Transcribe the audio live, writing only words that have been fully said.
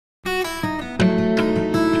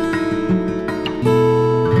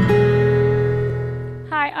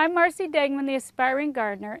Marcy Degman, the Aspiring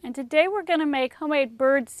Gardener, and today we're going to make homemade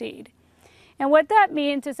bird seed. And what that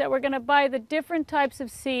means is that we're going to buy the different types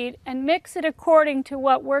of seed and mix it according to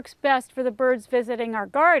what works best for the birds visiting our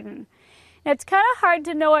garden. Now, it's kind of hard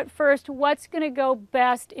to know at first what's going to go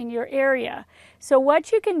best in your area. So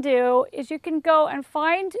what you can do is you can go and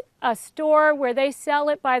find a store where they sell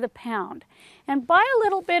it by the pound and buy a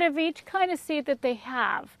little bit of each kind of seed that they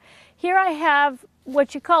have. Here I have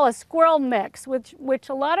what you call a squirrel mix, which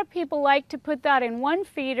a lot of people like to put that in one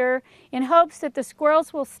feeder in hopes that the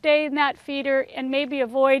squirrels will stay in that feeder and maybe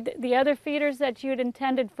avoid the other feeders that you'd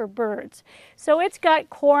intended for birds. So it's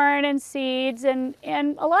got corn and seeds and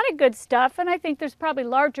a lot of good stuff, and I think there's probably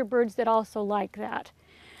larger birds that also like that.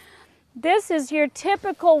 This is your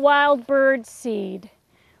typical wild bird seed,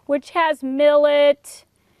 which has millet.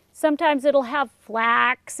 Sometimes it'll have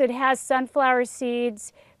flax, it has sunflower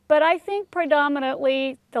seeds. But I think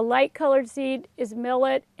predominantly the light colored seed is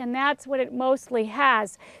millet, and that's what it mostly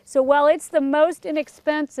has. So while it's the most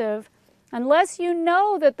inexpensive, unless you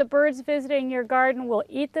know that the birds visiting your garden will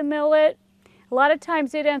eat the millet, a lot of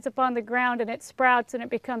times it ends up on the ground and it sprouts and it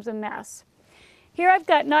becomes a mess. Here I've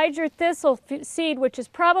got Niger thistle seed, which is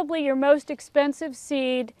probably your most expensive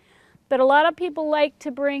seed, but a lot of people like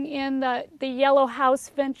to bring in the yellow house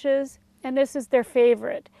finches, and this is their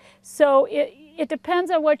favorite. So it depends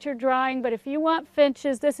on what you're drawing, but if you want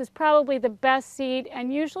finches, this is probably the best seed,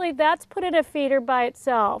 and usually that's put in a feeder by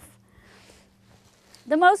itself.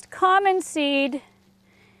 The most common seed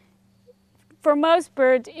for most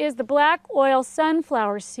birds is the black oil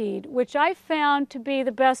sunflower seed, which I found to be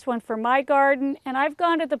the best one for my garden, and I've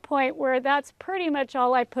gone to the point where that's pretty much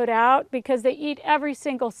all I put out because they eat every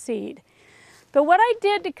single seed. But what I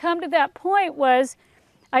did to come to that point was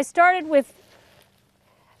I started with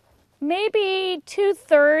maybe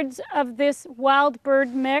 2/3 of this wild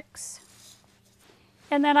bird mix,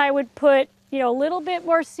 and then I would put, a little bit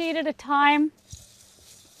more seed at a time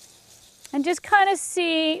and just kind of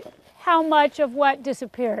see how much of what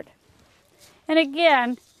disappeared. And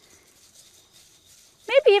again,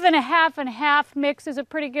 maybe even a half and half mix is a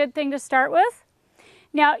pretty good thing to start with.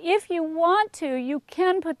 Now, if you want to, you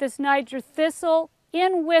can put this Niger thistle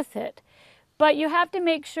in with it. But you have to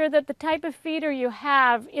make sure that the type of feeder you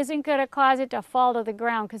have isn't going to cause it to fall to the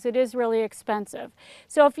ground because it is really expensive.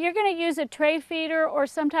 So if you're going to use a tray feeder or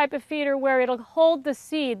some type of feeder where it'll hold the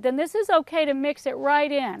seed, then this is okay to mix it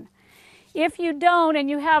right in. If you don't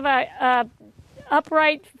and you have a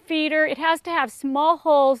upright feeder, it has to have small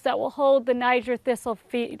holes that will hold the Niger thistle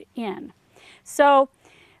feed in. So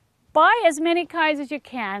buy as many kinds as you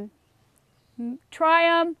can, try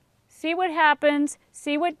them, see what happens,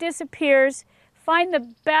 see what disappears, find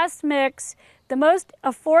the best mix. The most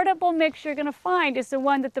affordable mix you're going to find is the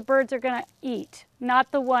one that the birds are going to eat,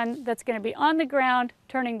 not the one that's going to be on the ground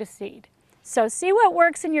turning to seed. So see what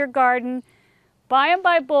works in your garden, buy them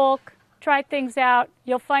by bulk, try things out.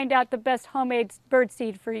 You'll find out the best homemade bird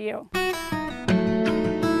seed for you.